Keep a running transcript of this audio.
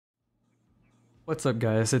What's up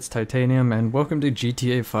guys, it's Titanium and welcome to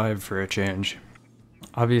GTA 5 for a change.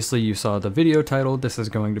 Obviously you saw the video title. This is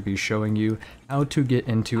going to be showing you how to get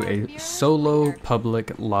into a solo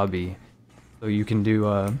public lobby. So you can do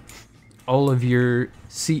all of your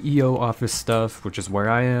CEO office stuff, which is where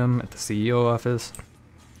I am at the CEO office.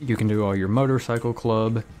 You can do all your motorcycle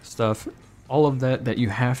club stuff, all of that you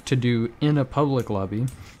have to do in a public lobby.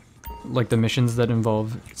 Like the missions that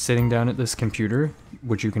involve sitting down at this computer,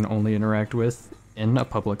 which you can only interact with in a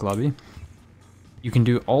public lobby. You can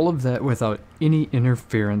do all of that without any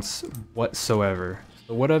interference whatsoever.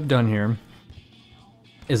 So what I've done here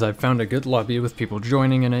is I've found a good lobby with people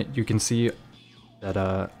joining in it. You can see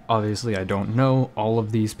that obviously I don't know all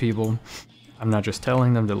of these people. I'm not just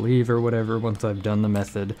telling them to leave or whatever once I've done the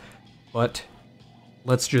method, but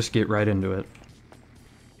let's just get right into it.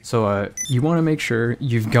 So you want to make sure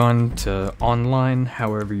you've gone to online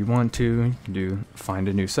however you want to. You can do find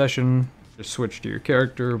a new session, just switch to your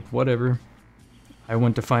character, whatever. I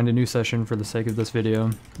went to find a new session for the sake of this video.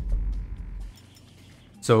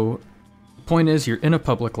 So the point is you're in a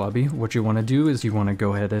public lobby. What you want to do is you want to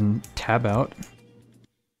go ahead and tab out.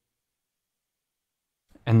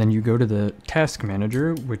 And then you go to the task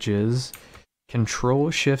manager, which is Control,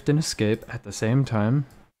 Shift, and Escape at the same time.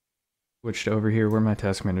 Switched over here where my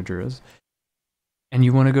task manager is. And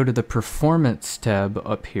you want to go to the performance tab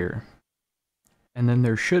up here. And then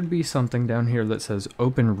there should be something down here that says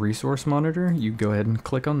Open Resource Monitor. You go ahead and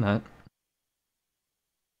click on that.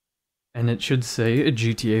 And it should say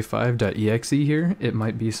GTA5.exe here. It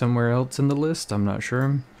might be somewhere else in the list, I'm not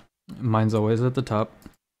sure. Mine's always at the top.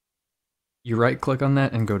 You right click on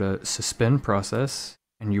that and go to Suspend Process.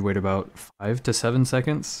 And you wait about 5 to 7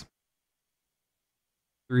 seconds.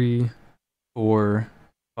 3, 4,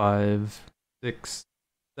 5, 6,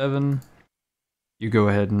 7. You go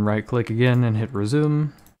ahead and right click again and hit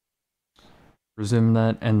resume. Resume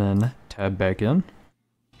that and then tab back in.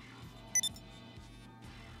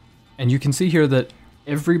 And you can see here that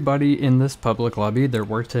everybody in this public lobby, there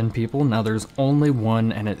were 10 people, now there's only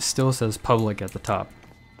one and it still says public at the top.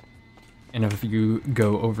 And if you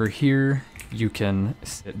go over here, you can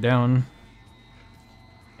sit down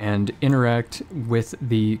and interact with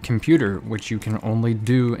the computer, which you can only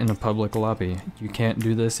do in a public lobby. You can't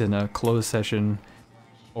do this in a closed session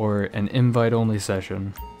or an invite-only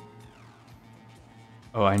session.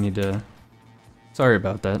 Oh, I need to... Sorry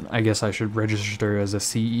about that. I guess I should register as a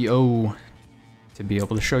CEO to be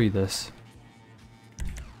able to show you this.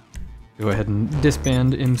 Go ahead and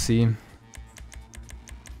disband MC.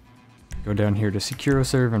 Go down here to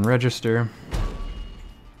SecuroServe and register.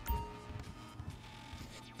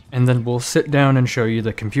 And then we'll sit down and show you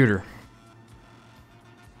the computer.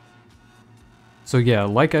 So yeah,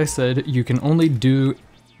 like I said, you can only do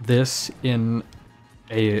this in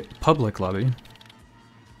a public lobby.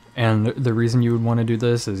 And the reason you would want to do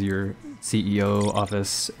this is your CEO,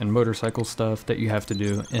 office, and motorcycle stuff that you have to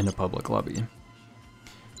do in a public lobby.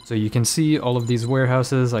 So you can see all of these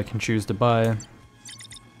warehouses I can choose to buy.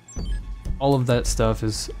 All of that stuff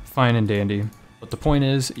is fine and dandy. But the point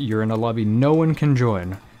is, you're in a lobby no one can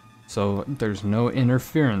join. So there's no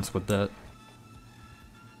interference with that.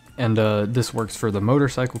 And this works for the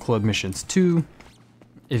Motorcycle Club missions too.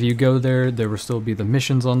 If you go there, there will still be the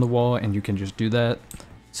missions on the wall and you can just do that.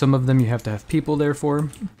 Some of them you have to have people there for,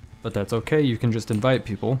 but that's okay, you can just invite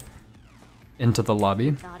people into the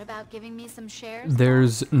lobby. Thought about giving me some shares?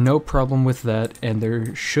 There's no problem with that, and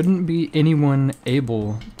there shouldn't be anyone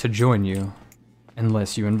able to join you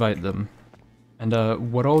unless you invite them. And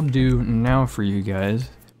what I'll do now for you guys,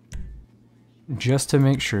 just to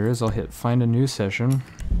make sure, is I'll hit find a new session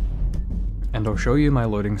and I'll show you my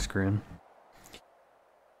loading screen.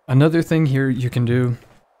 Another thing here you can do,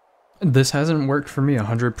 this hasn't worked for me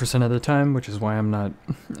 100% of the time, which is why I'm not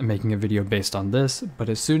making a video based on this, but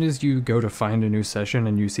as soon as you go to find a new session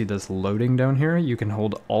and you see this loading down here, you can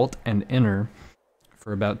hold Alt and Enter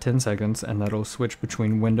for about 10 seconds and that'll switch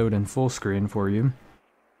between windowed and full screen for you.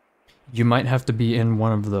 You might have to be in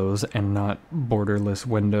one of those and not borderless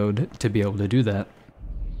windowed to be able to do that.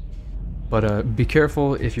 But be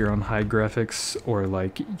careful if you're on high graphics or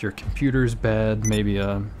like your computer's bad, maybe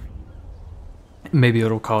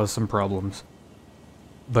it'll cause some problems.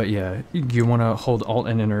 But yeah, you want to hold Alt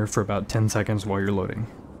and Enter for about 10 seconds while you're loading.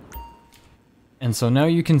 And so now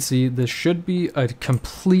you can see this should be a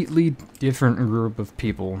completely different group of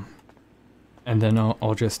people. And then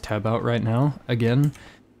I'll just tab out right now again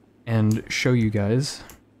and show you guys.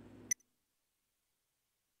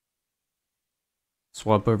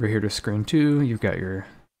 Swap over here to screen 2, you've got your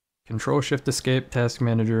Control Shift Escape Task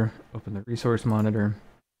Manager, open the Resource Monitor.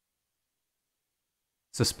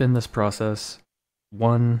 Suspend this process,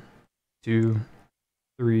 1, 2,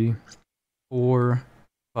 3, 4,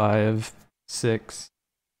 5, 6,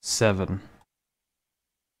 7.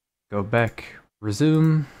 Go back,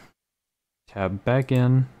 resume, tab back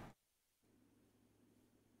in,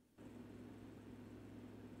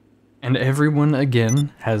 and everyone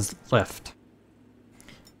again has left.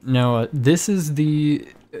 Now, this is the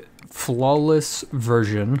flawless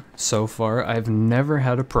version so far. I've never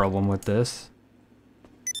had a problem with this.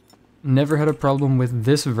 Never had a problem with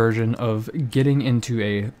this version of getting into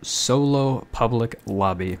a solo public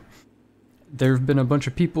lobby. There have been a bunch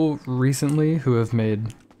of people recently who have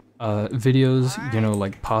made videos, you know,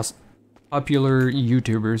 like popular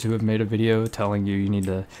YouTubers who have made a video telling you need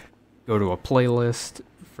to go to a playlist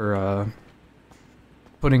for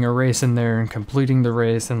putting a race in there and completing the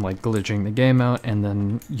race and like glitching the game out, and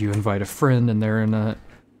then you invite a friend and they're in a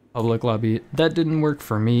public lobby. That didn't work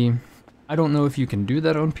for me. I don't know if you can do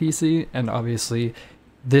that on PC, and obviously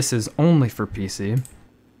this is only for PC.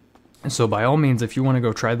 So by all means, if you want to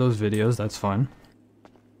go try those videos, that's fine.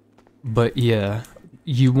 But yeah,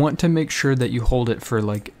 you want to make sure that you hold it for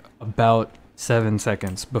like about 7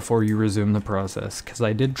 seconds before you resume the process, because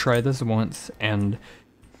I did try this once and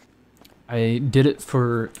I did it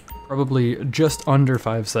for probably just under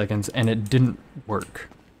 5 seconds and it didn't work.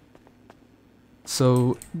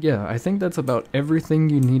 So yeah, I think that's about everything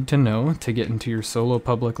you need to know to get into your solo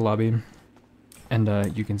public lobby.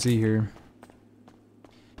 And you can see here,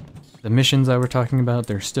 the missions I were talking about,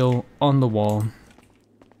 they're still on the wall.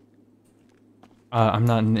 I'm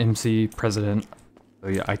not an MC president, so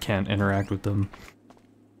yeah, I can't interact with them.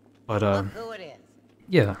 But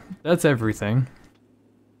yeah, that's everything.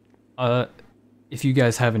 If you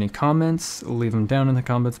guys have any comments, leave them down in the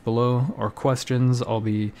comments below, or questions. I'll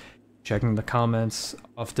be checking the comments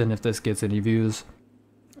often if this gets any views.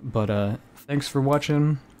 But thanks for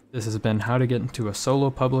watching. This has been how to get into a solo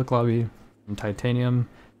public lobby from Titanium.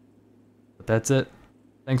 But that's it.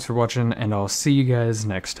 Thanks for watching, and I'll see you guys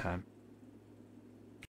next time.